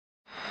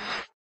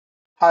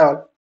Hi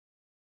all,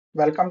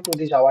 welcome to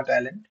the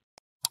JavaTalent.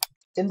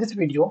 In this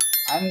video,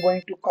 I am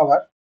going to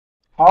cover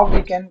how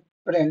we can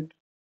print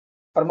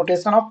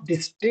permutation of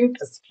distinct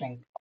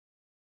string.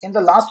 In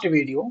the last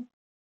video,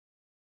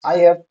 I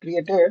have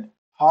created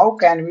how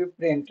can we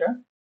print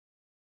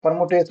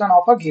permutation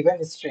of a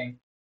given string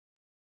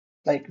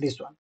like this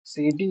one.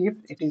 CD if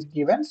it is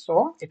given,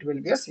 so it will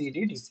be a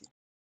CDDC.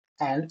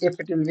 And if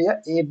it will be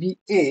a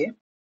ABA,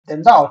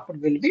 then the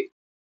output will be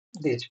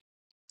this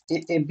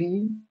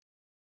AAB,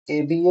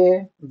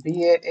 ABA,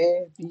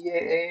 BAA,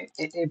 BAA,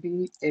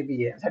 AAB,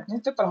 ABA. That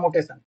means the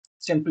permutation.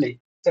 Simply,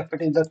 if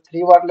it is the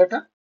three-word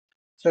letter,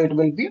 so it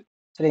will be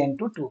 3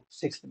 into 2,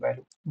 6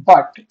 value.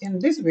 But in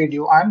this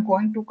video, I am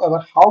going to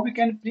cover how we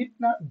can print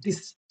a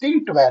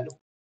distinct value.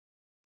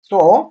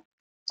 So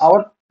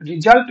our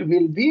result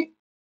will be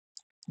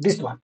this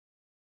one,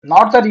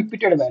 not the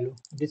repeated value.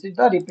 This is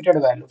the repeated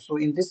value. So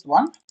in this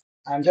one,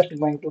 I am just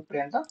going to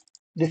print the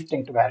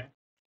distinct value.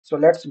 So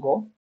let's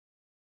go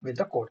with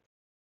the code.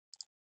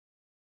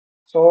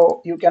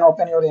 So you can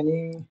open your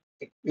any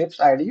Eclipse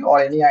ID or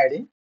any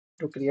ID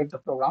to create the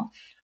program.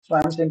 So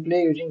I'm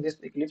simply using this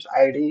Eclipse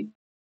ID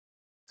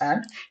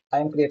and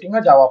I'm creating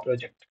a Java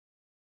project.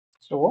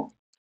 So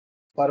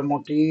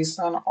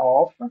permutation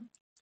of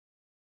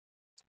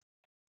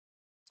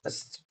a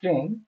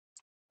string,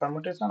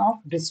 permutation of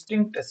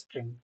distinct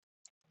string.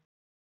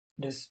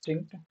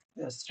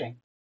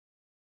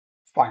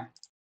 Fine.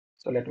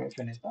 So let me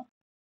finish that.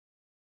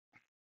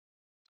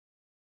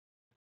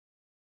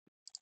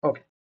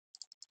 Okay.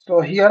 So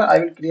here I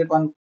will create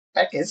one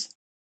package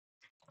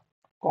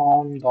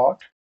com dot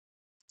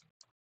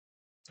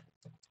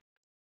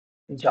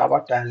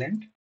Java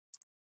Talent.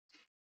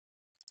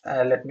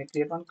 Let me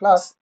create one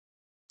class.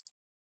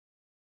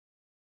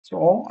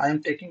 So I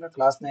am taking a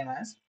class name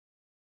as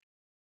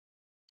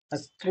a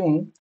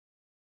string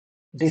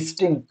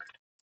distinct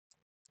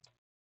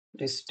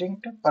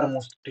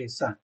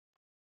permutation.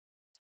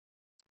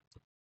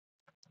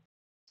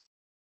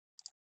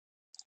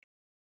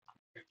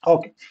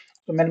 Okay,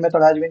 so main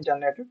method has been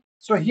generated.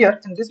 So here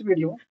in this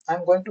video,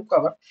 I'm going to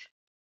cover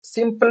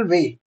simple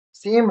way,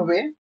 same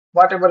way,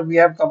 whatever we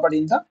have covered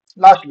in the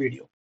last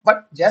video,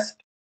 but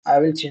just I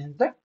will change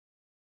the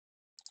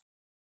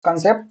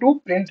concept to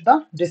print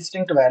the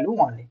distinct value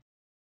only.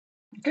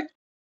 Okay,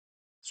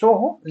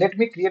 so let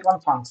me create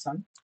one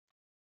function.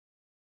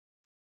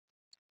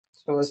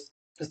 So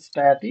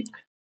static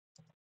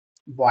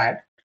void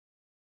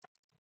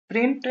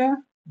print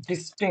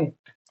distinct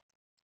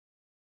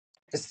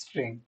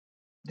string.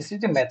 This is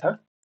the method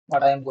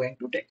what I am going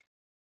to take.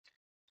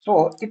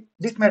 So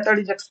this method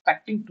is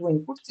expecting to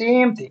input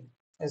same thing,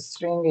 a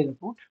string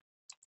input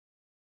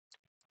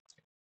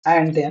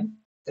and then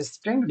a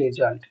string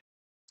result.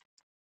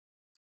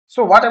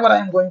 So whatever I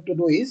am going to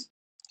do is,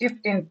 if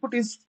input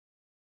is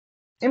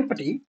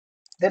empty,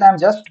 then I'm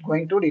just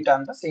going to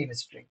return the same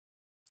string,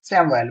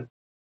 same value.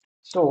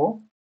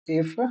 So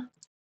if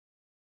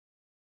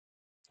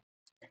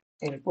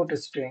input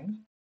string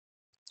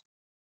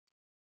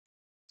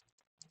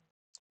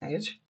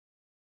is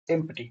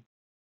empty,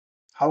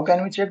 how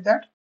can we check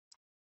that?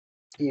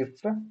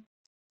 If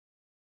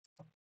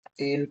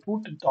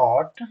input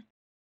dot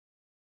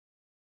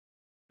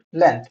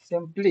length,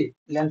 simply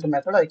length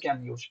method I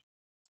can use,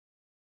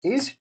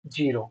 is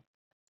 0,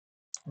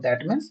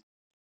 that means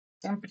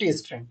empty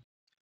string.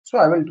 So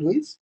I will do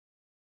is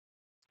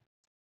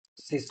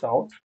sys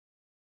out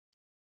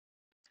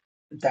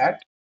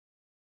that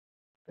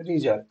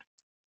result,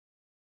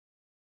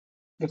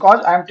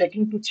 because I'm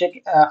taking to check,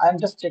 I'm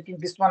just checking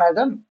this one as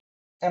an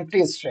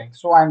empty string,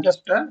 so I'm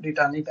just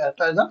returning that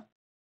as a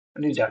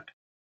result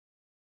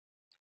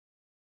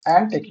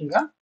and taking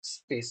a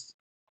space,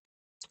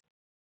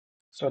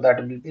 so that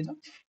will be the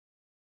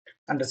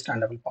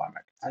understandable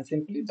format, and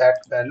simply that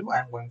value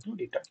I'm going to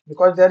return,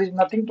 because there is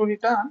nothing to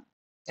return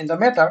in the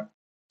method.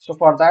 So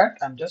for that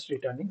I'm just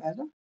returning as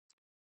a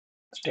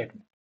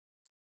statement.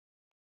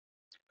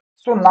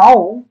 So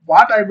now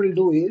what I will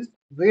do is,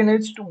 we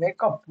need to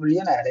make a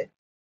boolean array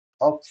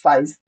of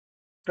size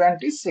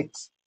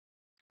 26,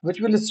 which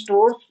will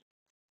store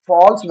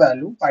false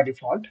value by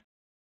default,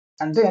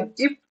 and then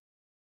if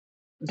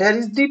there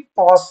is the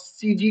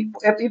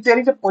if there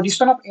is a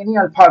position of any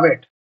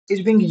alphabet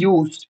is being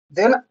used,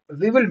 then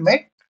we will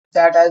make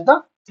that as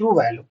the true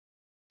value.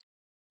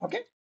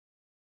 Okay,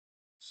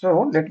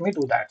 so let me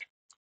do that.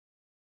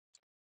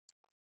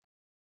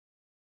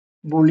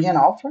 Boolean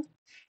of,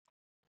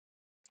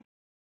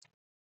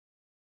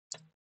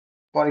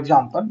 for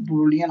example,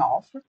 boolean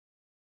of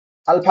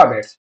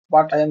alphabets.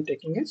 What I am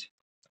taking is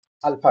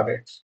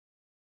alphabets.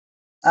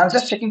 I am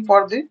just checking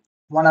for the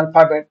one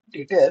alphabet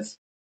details.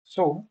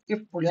 So if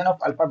boolean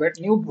of alphabet,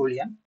 new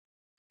boolean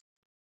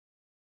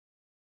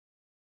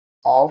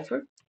of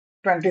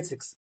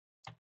 26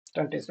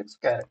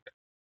 character,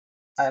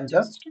 I am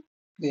just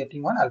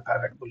creating one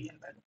alphabet boolean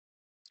value.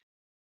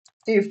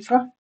 If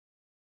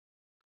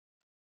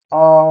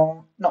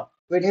no,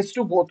 we need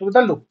to go through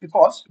the loop,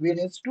 because we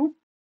need to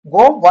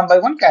go one by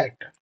one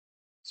character.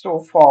 So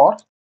for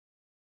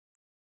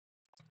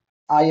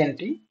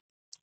int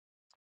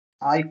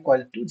I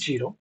equal to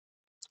 0,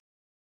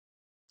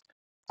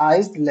 I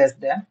is less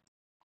than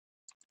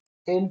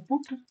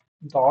input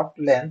dot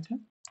length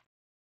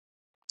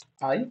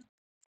I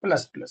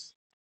plus plus.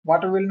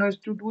 What we will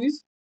need to do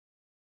is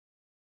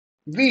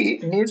we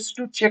needs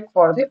to check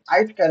for the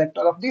ith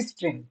character of the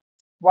string,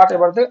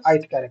 whatever the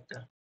ith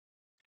character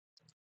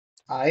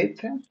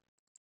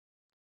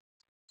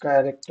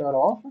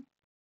of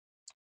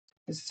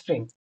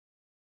string.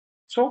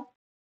 So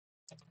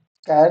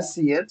char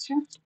ch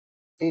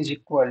is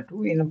equal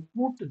to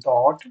input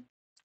dot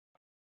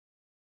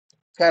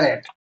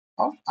caret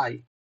of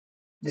I.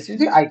 This is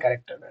the I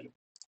character value.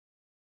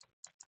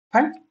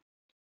 Fine.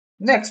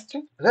 Next,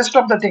 rest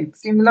of the thing,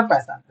 similar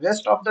pattern.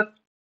 Rest of the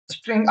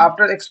string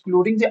after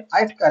excluding the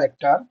ith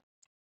character,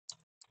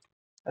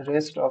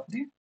 rest of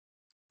the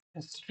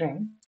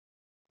string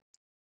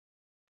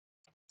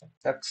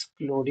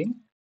excluding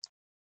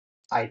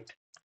ith.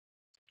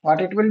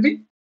 What it will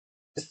be?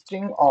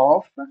 String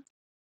of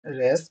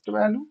rest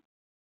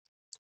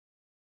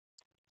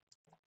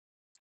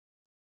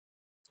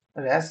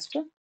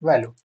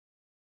value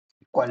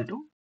equal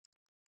to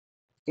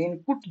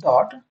input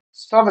dot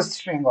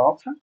substring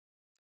of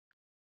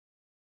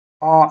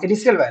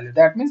initial value,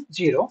 that means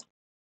 0,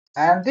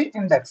 and the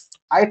index,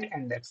 ith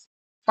index.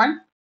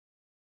 Fine.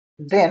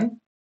 Then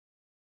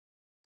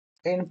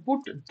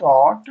input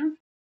dot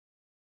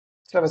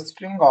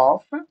substring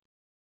of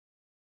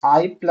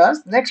I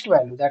plus next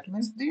value, that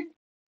means the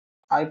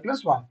I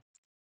plus 1.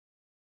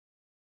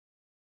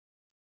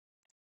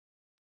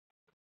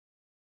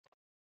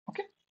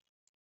 Okay.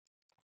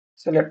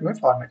 So let me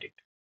format it.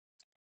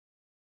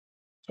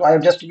 So I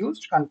have just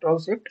used Control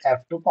Shift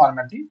F to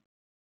format the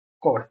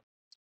code.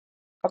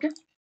 Okay.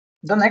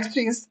 The next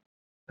is,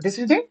 this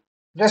is the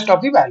rest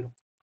of the value,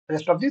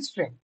 rest of the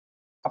string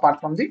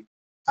apart from the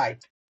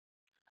ith.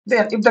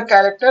 Then if the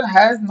character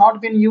has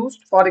not been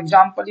used, for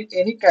example, if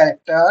any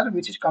character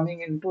which is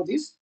coming into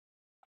this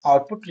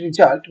output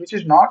result which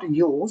is not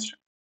used,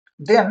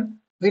 then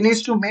we need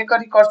to make a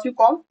recursive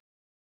call.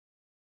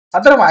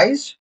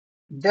 Otherwise,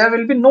 there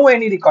will be no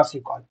any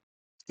recursive call.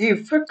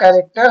 If a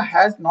character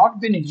has not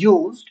been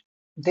used,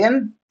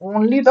 then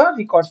only the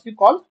recursive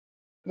call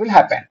will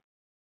happen.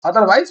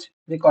 Otherwise,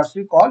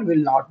 recursive call will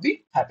not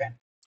be happen.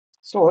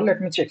 So let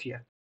me check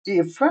here.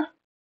 If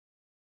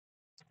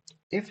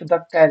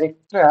the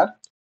character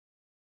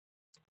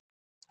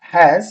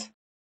has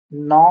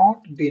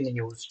not been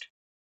used,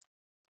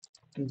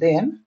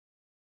 then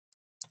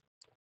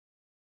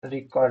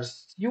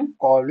recursive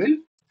call will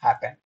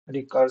happen.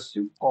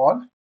 Recursive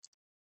call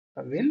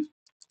will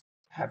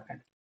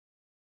happen.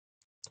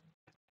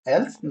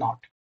 Else not.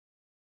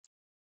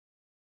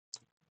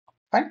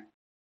 Fine.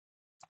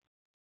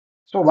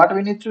 So what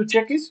we need to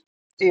check is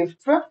if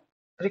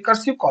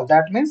recursive call,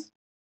 that means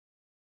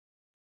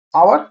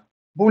our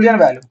boolean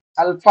value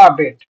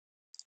alphabet,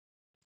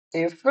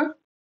 if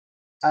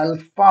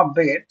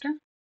alphabet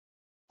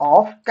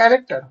of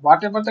character,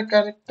 whatever the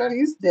character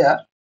is there,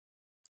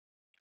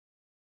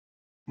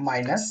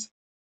 minus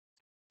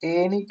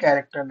any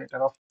character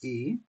letter of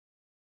A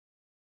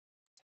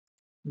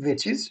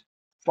which is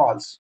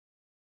false.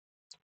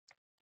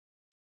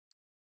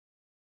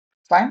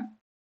 Fine.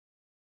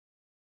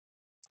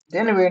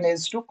 Then we need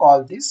to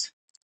call this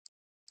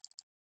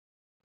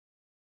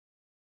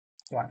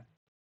one.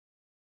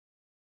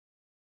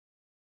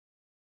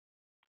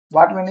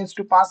 What we need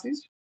to pass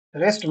is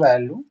rest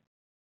value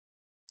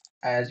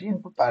as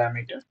input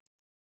parameter,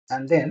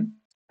 and then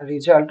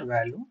result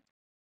value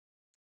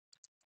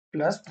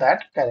plus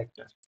that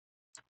character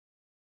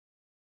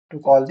to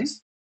call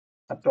this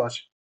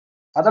approach.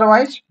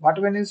 Otherwise,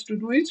 what we need to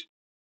do is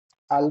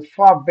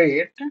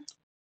alphabet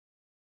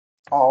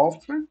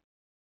of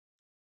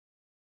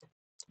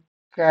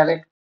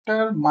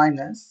character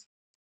minus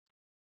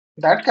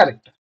that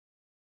character.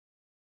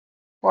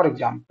 For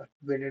example,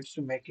 we need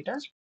to make it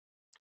as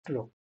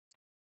true.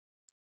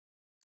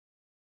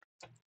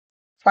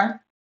 Fine.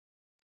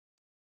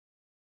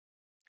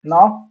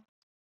 Now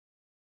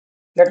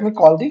let me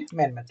call the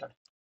main method.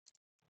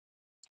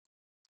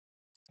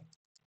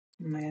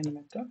 Main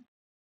method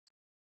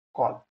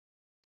call.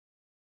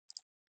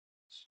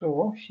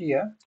 So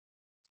here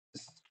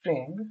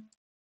string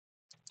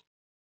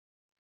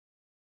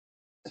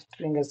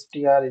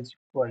str is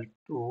equal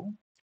to,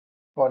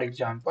 for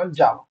example,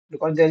 Java,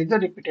 because there is a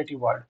repetitive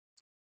word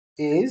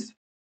is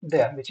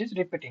there which is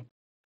repeating,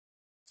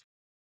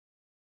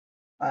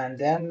 and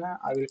then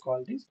I will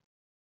call this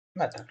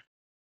method.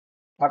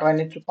 What I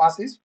need to pass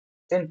is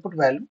input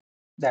value,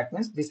 that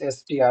means this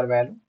str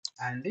value,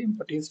 and the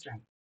input is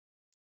string,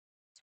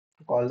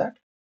 to call that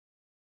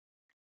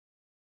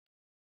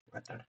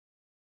method.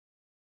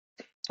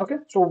 Okay,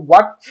 so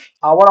what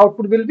our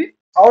output will be?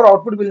 Our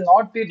output will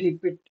not be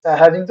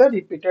having the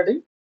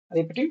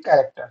repeating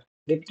character,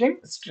 repeating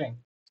string.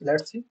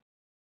 Let's see.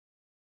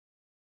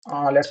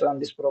 Let's run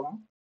this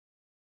program.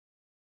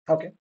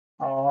 Okay,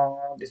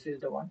 this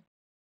is the one.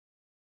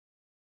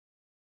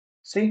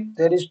 See,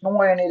 there is no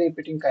any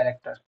repeating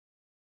character.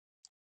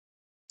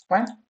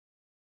 Fine.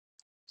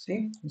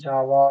 See,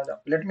 Java.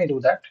 Let me do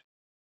that.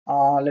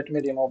 Let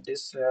me remove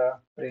this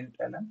print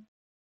element.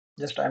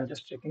 I'm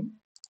just checking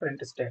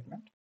print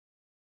statement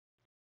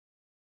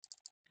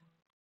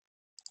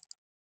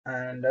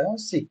and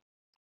C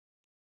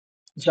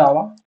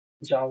Java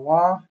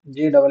JAAV.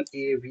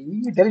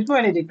 There is no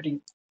any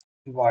repeating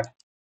word.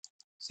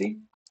 See,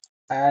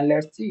 and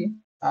let's see.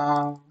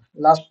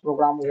 Last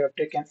program we have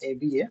taken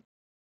ABA.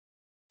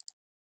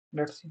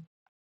 Let's see.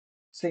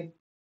 See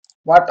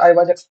what I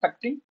was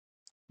expecting.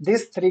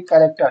 These three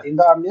character in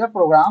the earlier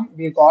program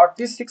we got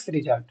this 6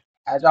 result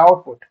as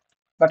output,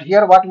 but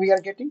here what we are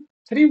getting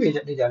 3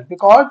 result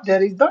because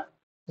there is the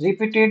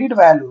repeated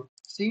value.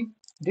 See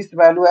this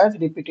value as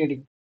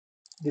repeated,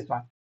 this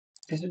one,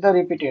 this is the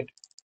repeated,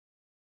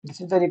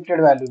 this is the repeated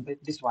value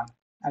with this one,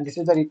 and this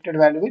is the repeated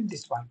value with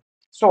this one.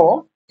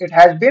 So it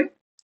has been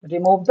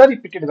removed the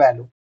repeated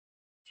value,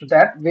 so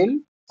that will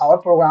our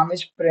program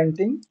is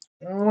printing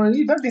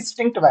only the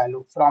distinct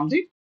value from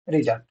the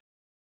result.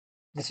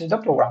 This is the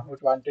program we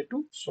wanted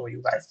to show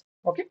you guys.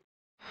 Okay.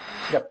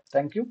 Yep.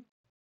 Thank you.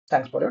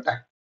 Thanks for your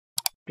time.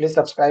 Please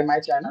subscribe my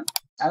channel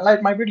and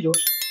like my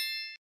videos.